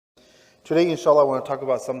Today, inshallah, I want to talk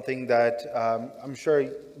about something that I'm sure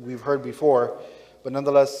we've heard before, but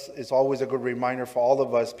nonetheless, it's always a good reminder for all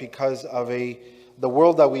of us because of the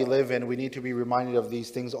world that we live in. We need to be reminded of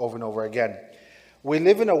these things over and over again. We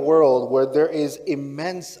live in a world where there is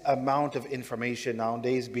immense amount of information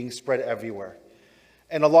nowadays being spread everywhere.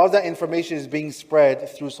 And a lot of that information is being spread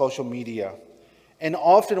through social media. And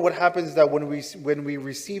often what happens is that when we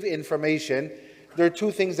receive information, there are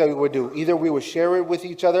two things that we would do. Either we would share it with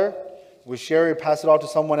each other, we share it, pass it on to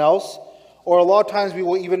someone else, or a lot of times we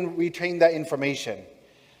will even retain that information.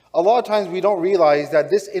 A lot of times we don't realize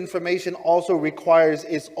that this information also requires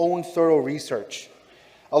its own thorough research.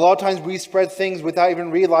 A lot of times we spread things without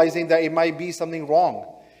even realizing that it might be something wrong.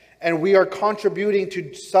 And we are contributing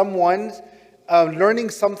to someone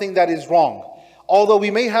learning something that is wrong. Although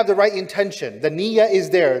we may have the right intention, the niyyah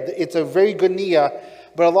is there, it's a very good niyyah,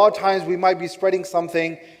 but a lot of times we might be spreading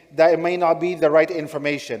something that it may not be the right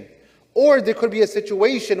information. Or there could be a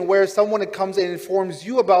situation where someone comes and informs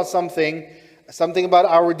you about something about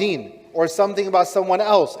our deen, or something about someone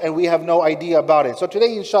else, and we have no idea about it. So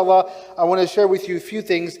today, inshallah, I want to share with you a few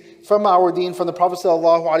things from our deen, from the Prophet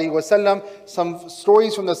ﷺ, some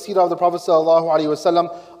stories from the seerah of the Prophet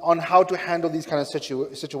ﷺ on how to handle these kind of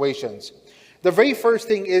situations. The very first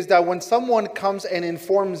thing is that when someone comes and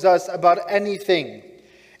informs us about anything,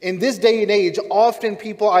 in this day and age, often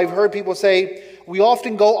I've heard people say, we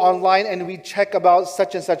often go online and we check about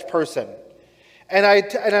such and such person. And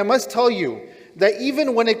I must tell you that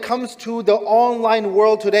even when it comes to the online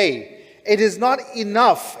world today, it is not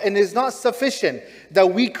enough and is not sufficient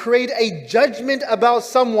that we create a judgment about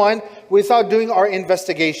someone without doing our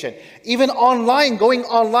investigation. Even going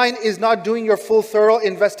online is not doing your full thorough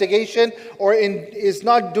investigation, or is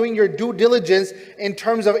not doing your due diligence in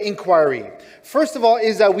terms of inquiry. First of all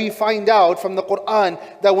is that we find out from the Quran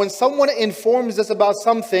that when someone informs us about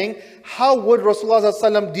something, how would Rasulullah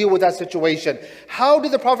ﷺ deal with that situation? How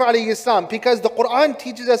did the Prophet ﷺ? Because the Quran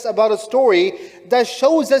teaches us about a story that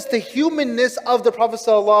shows us the humanness of the Prophet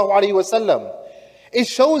ﷺ. It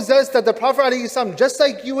shows us that the Prophet ﷺ, just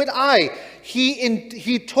like you and I,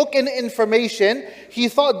 he took in information, he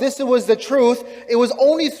thought this was the truth. It was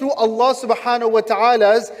only through Allah subhanahu wa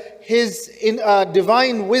ta'ala's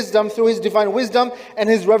divine wisdom, through his divine wisdom and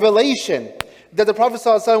his revelation, that the Prophet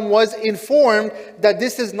ﷺ was informed that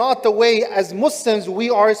this is not the way as Muslims we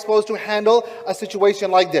are supposed to handle a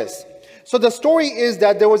situation like this. So the story is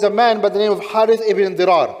that there was a man by the name of Harith ibn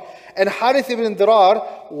Dirar. And Harith ibn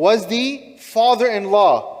Dirar was the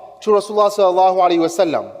father-in-law to Rasulullah sallallahu alaihi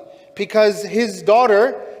wasallam, because his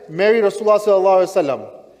daughter married Rasulullah sallallahu alaihi wasallam.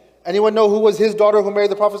 Anyone know who was his daughter who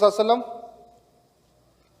married the Prophet sallallahu alaihi wasallam?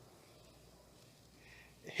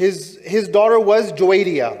 His daughter was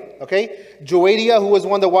Juwayriyah, okay? Juwayriyah, who was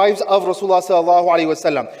one of the wives of Rasulullah sallallahu alaihi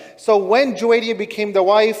wasallam. So when Juwayriyah became the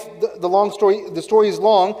wife, the story is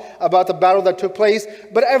long about the battle that took place,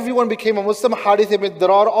 but everyone became a Muslim. Harith ibn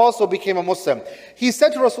Dirar also became a Muslim. He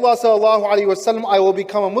said to Rasulullah sallallahu alaihi wasallam, I will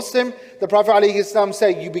become a Muslim. The Prophet alaihi wasallam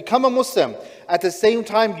said, you become a Muslim. At the same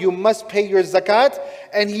time, you must pay your zakat.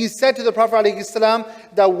 And he said to the Prophet alaihi wasallam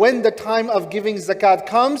that when the time of giving zakat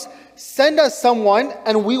comes, send us someone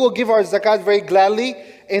and we will give our zakat very gladly.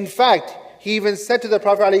 In fact, he even said to the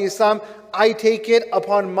Prophet ﷺ, I take it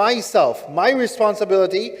upon myself, my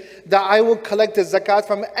responsibility, that I will collect the zakat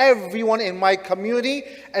from everyone in my community.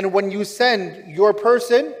 And when you send your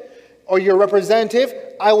person or your representative,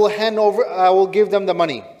 I will give them the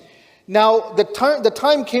money. Now, the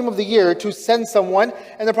time came of the year to send someone,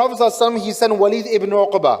 and the Prophet ﷺ, he sent Walid ibn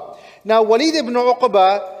Uqba. Now, Walid ibn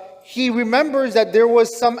Uqba, he remembers that there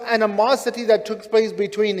was some animosity that took place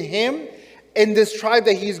between him and this tribe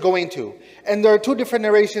that he's going to. And there are two different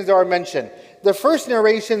narrations that are mentioned. The first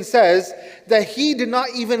narration says that he did not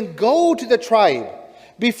even go to the tribe.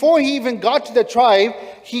 Before he even got to the tribe,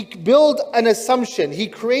 he built an assumption. He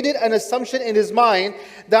created an assumption in his mind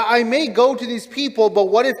that I may go to these people, but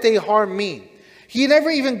what if they harm me? He never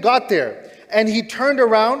even got there. And he turned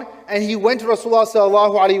around and he went to Rasulullah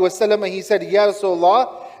sallallahu alaihi wasallam and he said, Ya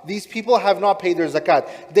Rasulullah, these people have not paid their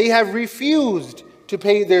zakat. They have refused to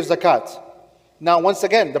pay their zakat. Now, once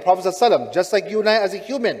again, the Prophet ﷺ, just like you and I as a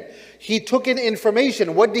human, he took in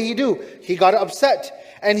information. What did he do? He got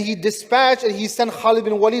upset. And he dispatched and he sent Khalid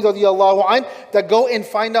bin Walid radiallahu anh to go and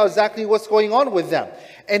find out exactly what's going on with them.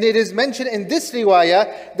 And it is mentioned in this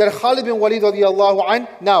riwayah that Khalid bin Walid radiallahu anh,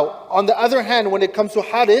 now, on the other hand, when it comes to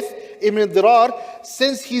Harith ibn Dirar,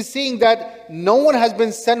 since he's seeing that no one has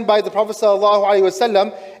been sent by the Prophet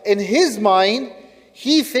ﷺ, in his mind,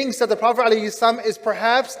 he thinks that the Prophet ﷺ is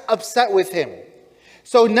perhaps upset with him.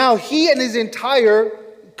 So now he and his entire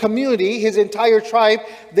community, his entire tribe,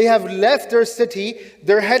 they have left their city.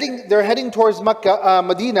 They're heading towards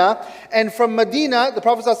Medina. And from Medina, the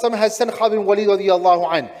Prophet ﷺ has sent Khalid bin Walid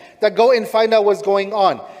radiallahu anh, that go and find out what's going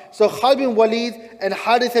on. So Khalid bin Walid and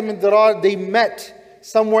Harith bin Dirar, they met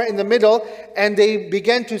somewhere in the middle, and they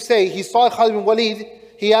began to say, he saw Khalid bin Walid,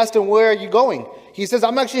 he asked him, where are you going? He says,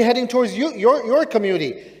 I'm actually heading towards your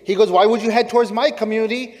community. He goes, why would you head towards my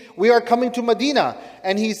community? We are coming to Medina.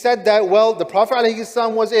 And he said that, well, the Prophet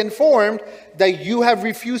ﷺ was informed that you have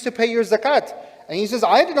refused to pay your zakat. And he says,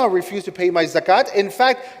 I did not refuse to pay my zakat. In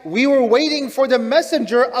fact, we were waiting for the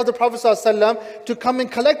messenger of the Prophet ﷺ to come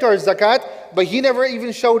and collect our zakat, but he never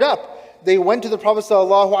even showed up. They went to the Prophet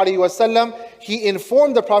ﷺ. He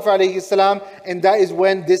informed the Prophet ﷺ, and that is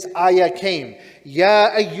when this ayah came.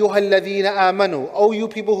 Ya ayyuhalladhina amanu, O you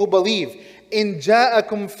people who believe, in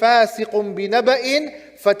ja'akum fasiqun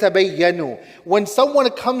binaba'in fatabayyanu. When someone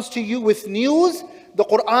comes to you with news, the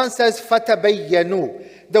Quran says fatabayyanu.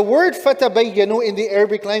 The word fatabayyanu in the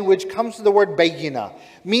Arabic language comes from the word bayyina,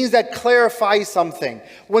 means that clarify something.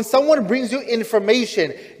 When someone brings you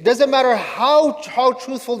information, doesn't matter how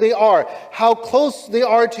truthful they are, how close they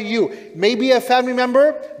are to you. Maybe a family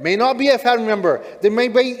member, may not be a family member. They may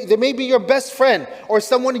be your best friend or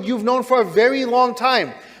someone you've known for a very long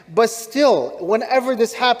time. But still, whenever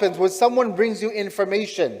this happens, when someone brings you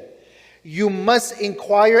information, you must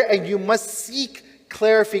inquire and you must seek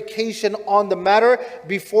clarification on the matter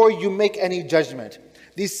before you make any judgment.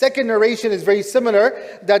 The second narration is very similar,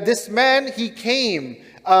 that this man, he came,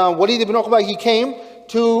 Walid ibn Uqba, he came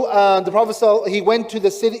to the Prophet, he went to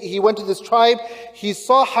the city, he went to this tribe, he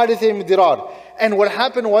saw Harith ibn Dirar. And what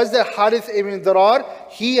happened was that Harith ibn Dirar,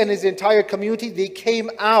 he and his entire community, they came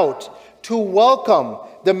out to welcome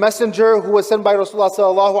the messenger who was sent by Rasulullah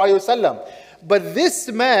sallallahu alaihi wasallam. But this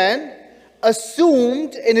man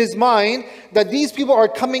assumed in his mind that these people are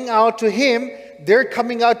coming out to him, they're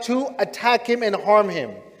coming out to attack him and harm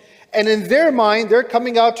him. And in their mind, they're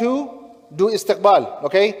coming out to do istiqbal,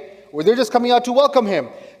 okay? Where they're just coming out to welcome him.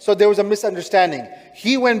 So there was a misunderstanding.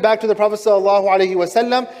 He went back to the Prophet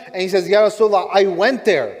ﷺ and he says, Ya Rasulullah, I went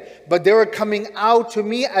there, but they were coming out to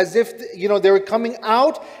me as if, they were coming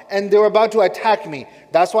out and they were about to attack me.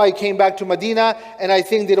 That's why I came back to Medina, and I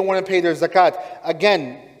think they don't want to pay their zakat.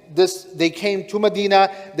 Again, they came to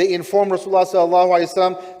Medina, they informed Rasulullah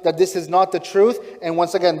ﷺ that this is not the truth, and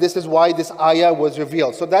once again, this is why this ayah was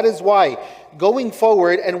revealed. So that is why, going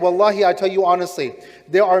forward, and wallahi, I tell you honestly,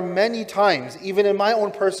 there are many times, even in my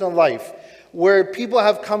own personal life, where people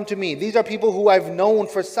have come to me. These are people who I've known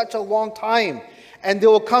for such a long time, and they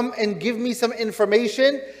will come and give me some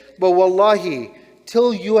information, but wallahi,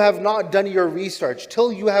 till you have not done your research,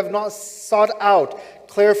 till you have not sought out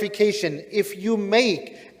clarification, if you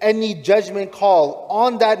make any judgment call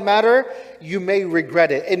on that matter, you may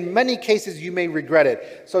regret it. In many cases, you may regret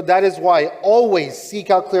it. So that is why always seek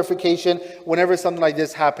out clarification whenever something like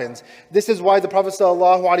this happens. This is why the Prophet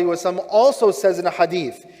ﷺ also says in a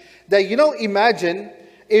hadith that, imagine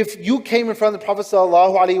if you came in front of the Prophet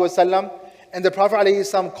ﷺ and the Prophet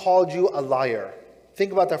ﷺ called you a liar.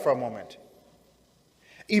 Think about that for a moment.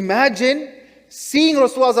 Imagine seeing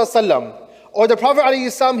Rasulullah ﷺ or the Prophet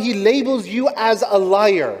ﷺ, he labels you as a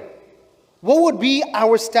liar. What would be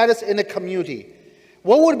our status in a community?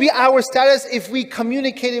 What would be our status if we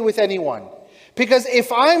communicated with anyone? Because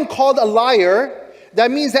if I'm called a liar,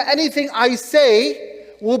 that means that anything I say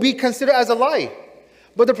will be considered as a lie.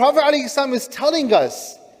 But the Prophet ﷺ is telling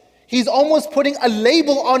us, he's almost putting a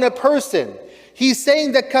label on a person. He's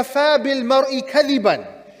saying that كَفَى بِالْمَرْءِ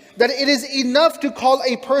كَذِبًا, that it is enough to call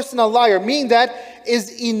a person a liar, meaning that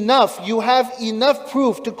is enough. You have enough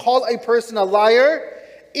proof to call a person a liar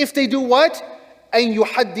if they do what? أَن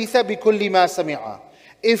يُحَدِّثَ بِكُلِّ مَا سَمِعَ.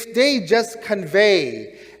 If they just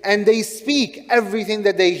convey and they speak everything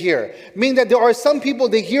that they hear. Meaning that there are some people,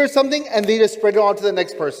 they hear something and they just spread it on to the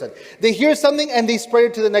next person. They hear something and they spread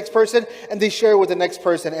it to the next person and they share it with the next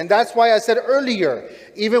person. And that's why I said earlier,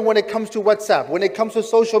 even when it comes to WhatsApp, when it comes to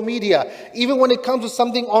social media, even when it comes to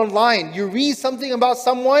something online, you read something about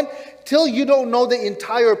someone, till you don't know the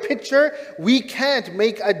entire picture, we can't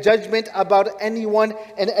make a judgment about anyone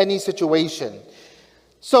and any situation.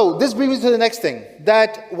 So this brings me to the next thing,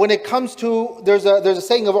 that when it comes to, there's a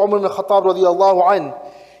saying of Umar ibn Khattab radiallahu anh.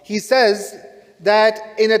 He says that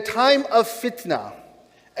in a time of fitna,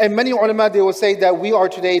 and many ulama, they will say that we are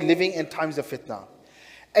today living in times of fitna.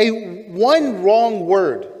 One wrong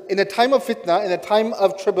word, in a time of fitna, in a time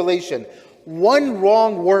of tribulation, one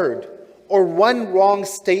wrong word, or one wrong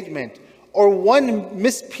statement, or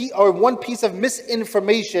one piece of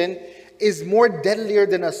misinformation is more deadlier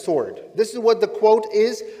than a sword. This is what the quote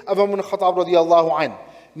is of Imam Nadim Bashir radiallahu anh.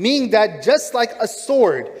 Meaning that just like a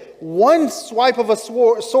sword, one swipe of a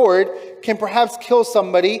sword can perhaps kill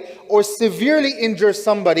somebody or severely injure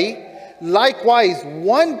somebody. Likewise,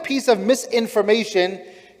 one piece of misinformation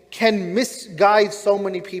can misguide so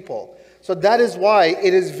many people. So that is why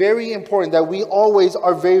it is very important that we always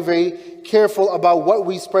are very, very careful about what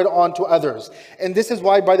we spread on to others. And this is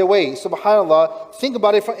why, by the way, subhanAllah, think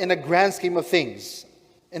about it in a grand scheme of things.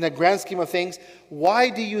 In a grand scheme of things, why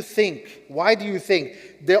do you think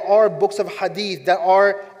there are books of hadith that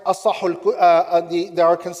are that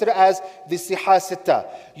are considered as the Sihah Sitta?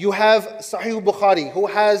 You have Sahih Bukhari,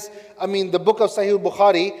 the book of Sahih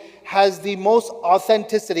Bukhari has the most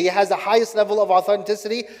authenticity. It has the highest level of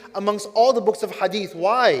authenticity amongst all the books of hadith.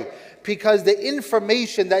 Why? Because the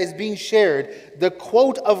information that is being shared, the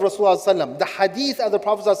quote of Rasulullah, the hadith of the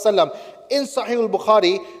Prophet in Sahih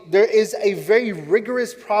al-Bukhari, there is a very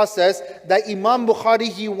rigorous process that Imam Bukhari,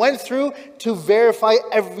 he went through to verify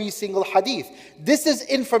every single hadith. This is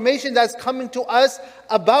information that's coming to us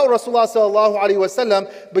about Rasulullah sallallahu alaihi wasallam.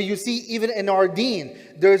 But you see, even in our deen,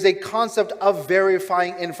 there is a concept of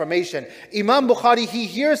verifying information. Imam Bukhari, he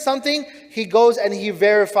hears something, he goes and he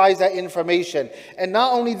verifies that information. And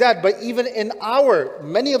not only that, but even in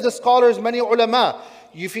many of the scholars, many ulama,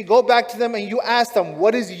 if you go back to them and you ask them,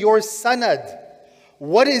 what is your sanad?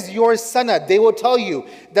 What is your sanad? They will tell you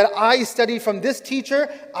that I studied from this teacher,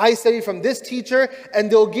 I studied from this teacher,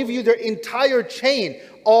 and they'll give you their entire chain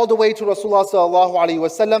all the way to Rasulullah sallallahu alaihi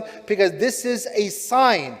wasallam, because this is a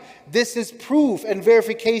sign, this is proof and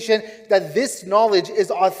verification that this knowledge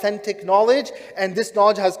is authentic knowledge, and this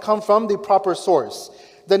knowledge has come from the proper source.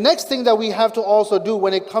 The next thing that we have to also do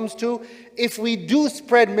when it comes to, if we do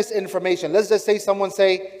spread misinformation, let's just say someone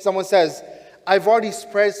says, I've already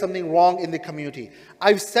spread something wrong in the community.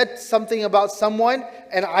 I've said something about someone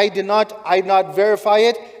and I did not verify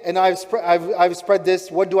it, and I've spread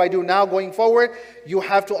this. What do I do now going forward? You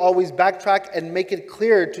have to always backtrack and make it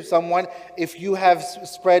clear to someone if you have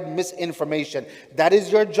spread misinformation. That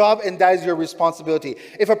is your job and that is your responsibility.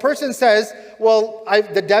 If a person says, well,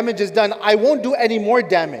 the damage is done, I won't do any more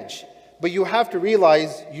damage. But you have to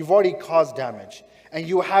realize you've already caused damage. And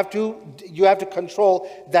you have to control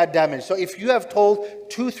that damage. So if you have told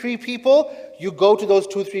 2-3 people, you go to those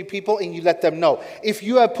 2-3 people and you let them know. If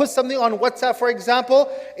you have put something on WhatsApp, for example,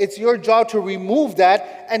 it's your job to remove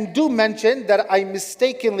that and do mention that I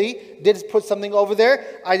mistakenly did put something over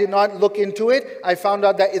there. I did not look into it. I found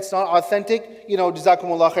out that it's not authentic.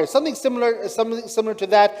 Jazakumullah khair. Something similar to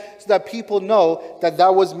that, so that people know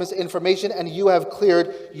that was misinformation and you have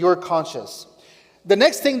cleared your conscience. The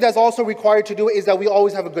next thing that's also required to do is that we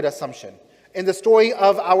always have a good assumption. In the story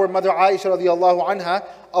of our mother Aisha radiallahu anha,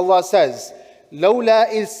 Allah says,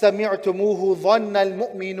 لَوْلَا إِذْ سَمِعْتُمُوهُ ظَنَّ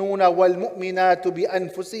الْمُؤْمِنُونَ وَالْمُؤْمِنَاتُ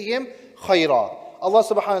بِأَنفُسِهِمْ خَيْرًا. Allah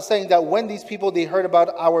subhanahu wa ta'ala is saying that when these people, they heard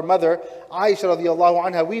about our mother Aisha radiallahu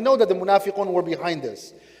anha, we know that the munafiqun were behind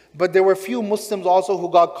this. But there were few Muslims also who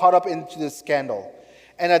got caught up into this scandal.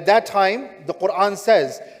 And at that time, the Quran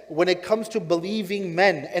says, when it comes to believing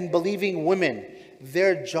men and believing women,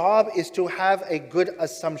 their job is to have a good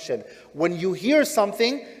assumption. When you hear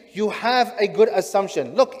something, you have a good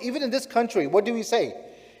assumption. Look, even in this country, what do we say?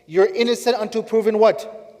 You're innocent until proven what?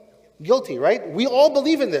 Guilty, right? We all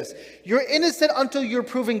believe in this. You're innocent until you're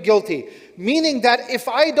proven guilty. Meaning that if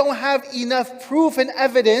I don't have enough proof and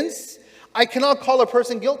evidence, I cannot call a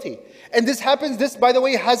person guilty. And this, by the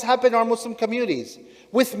way, has happened in our Muslim communities.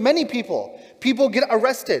 With many people. People get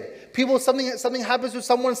arrested. Something happens to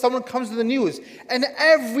someone comes to the news. And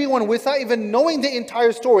everyone, without even knowing the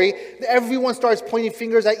entire story, everyone starts pointing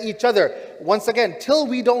fingers at each other. Once again, till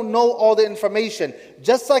we don't know all the information.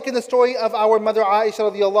 Just like in the story of our mother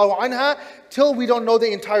Aisha radiallahu anha, till we don't know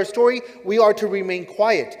the entire story, we are to remain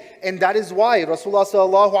quiet. And that is why Rasulullah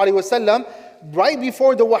sallallahu alaihi wasallam, right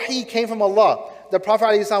before the wahi came from Allah, the Prophet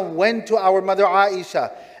ﷺ went to our mother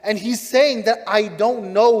Aisha, and he's saying that I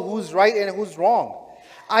don't know who's right and who's wrong.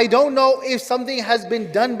 I don't know if something has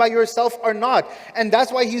been done by yourself or not. And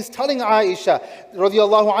that's why he's telling Aisha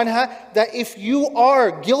radiallahu anha that if you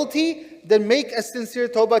are guilty, then make a sincere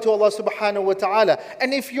tawbah to Allah subhanahu wa ta'ala.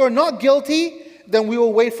 And if you're not guilty, then we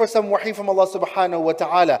will wait for some wahi from Allah subhanahu wa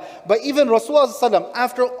ta'ala. But even Rasulullah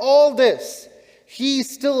after all this, he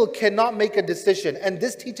still cannot make a decision. And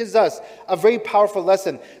this teaches us a very powerful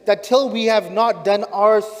lesson, that till we have not done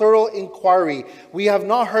our thorough inquiry, we have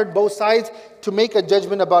not heard both sides, to make a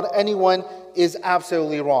judgment about anyone is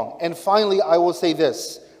absolutely wrong. And finally, I will say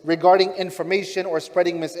this regarding information or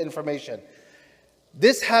spreading misinformation.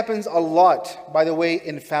 This happens a lot, by the way,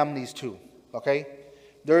 in families too. Okay?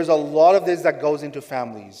 There's a lot of this that goes into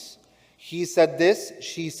families. He said this,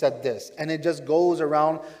 she said this. And it just goes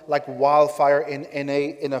around like wildfire in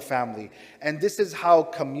a family. And this is how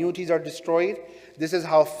communities are destroyed. This is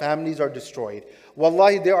how families are destroyed.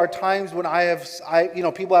 Wallahi, there are times when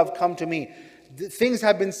people have come to me. Things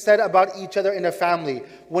have been said about each other in a family.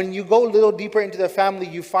 When you go a little deeper into the family,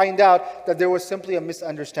 you find out that there was simply a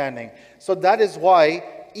misunderstanding. So that is why,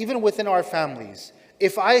 even within our families,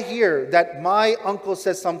 if I hear that my uncle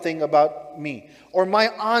says something about me, or my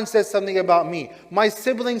aunt says something about me, my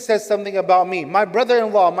sibling says something about me, my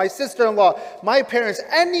brother-in-law, my sister-in-law, my parents,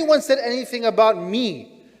 anyone said anything about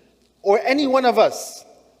me, or any one of us,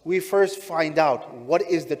 we first find out what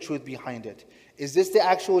is the truth behind it. Is this the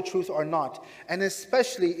actual truth or not? And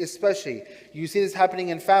especially, you see this happening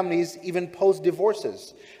in families, even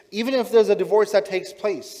post-divorces. Even if there's a divorce that takes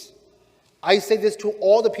place, I say this to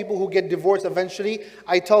all the people who get divorced eventually.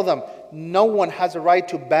 I tell them, no one has a right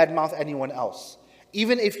to badmouth anyone else.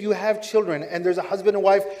 Even if you have children and there's a husband and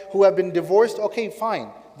wife who have been divorced, okay, fine.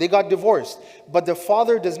 They got divorced. But the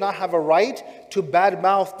father does not have a right to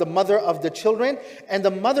badmouth the mother of the children. And the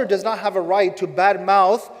mother does not have a right to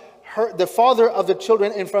badmouth the father of the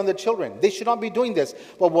children in front of the children. They should not be doing this.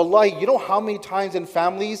 But wallahi, you know how many times in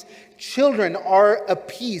families, children are a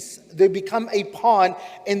piece. They become a pawn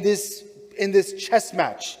in this chess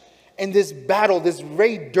match, in this battle, this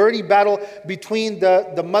very dirty battle between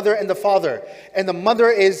the mother and the father. And the mother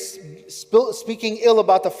is speaking ill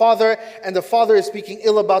about the father, and the father is speaking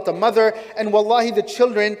ill about the mother. And wallahi, the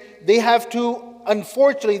children,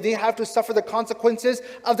 unfortunately, they have to suffer the consequences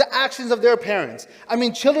of the actions of their parents. I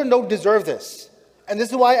mean, children don't deserve this. And this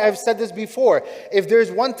is why I've said this before. If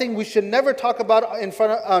there's one thing we should never talk about in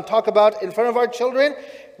front of our children,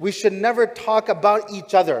 we should never talk about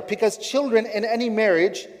each other. Because children in any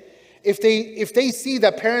marriage, if they see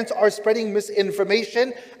that parents are spreading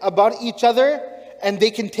misinformation about each other and they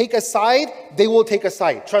can take a side, they will take a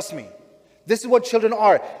side. Trust me. This is what children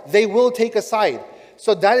are. They will take a side.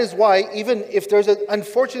 So that is why even if there's an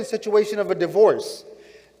unfortunate situation of a divorce,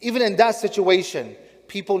 even in that situation,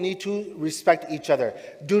 people need to respect each other.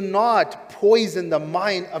 Do not poison the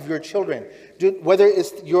mind of your children. Whether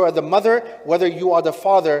you are the mother, whether you are the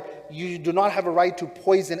father, you do not have a right to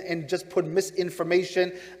poison and just put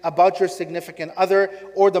misinformation about your significant other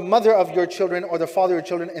or the mother of your children or the father of your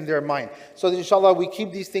children in their mind. So inshallah, we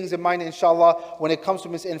keep these things in mind, inshallah, when it comes to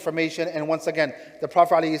misinformation. And once again, the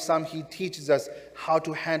Prophet ﷺ, he teaches us how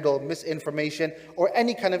to handle misinformation or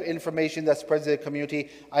any kind of information that spreads in the community.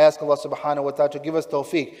 I ask Allah subhanahu wa ta'ala to give us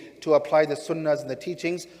tawfiq to apply the sunnahs and the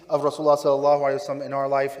teachings of Rasulullah sallallahu alayhi wa sallam in our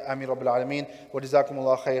life. Ameen Rabbil Alameen. Wa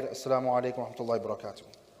jazakumullah khair. Assalamu alaikum wa rahmatullahi wa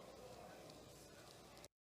barakatuh.